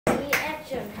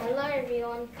introduction. Hello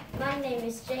everyone, my name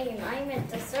is Jay and I'm at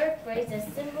the 3rd grade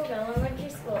at Simburg Elementary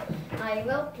School. I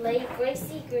will play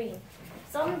Gracie Green.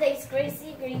 Some days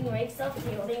Gracie Green wakes up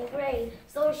feeling gray,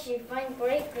 so she finds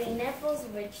great green apples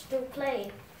which to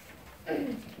play.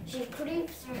 She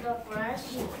creeps through the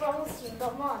grass, she crawls through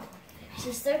the mud.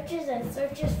 She searches and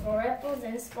searches for apples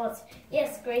and spots.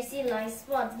 Yes, Gracie likes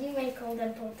spots, you may call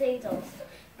them potatoes.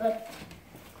 But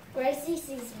Gracie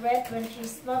sees red when she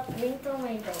spots green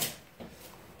tomatoes.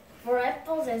 For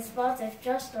apples and spots have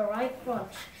just the right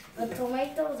crunch, but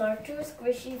tomatoes are too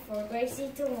squishy for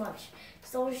Gracie too much.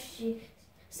 So she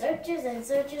searches and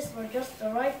searches for just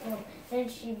the right one. Then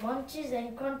she munches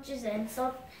and crunches and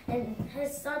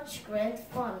has such grand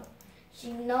fun.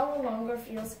 She no longer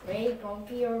feels gray,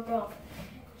 grumpy, or gruff.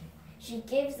 She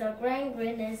gives a grand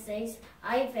grin and says,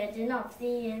 "I've had enough."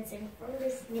 The end. Thanks for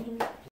listening.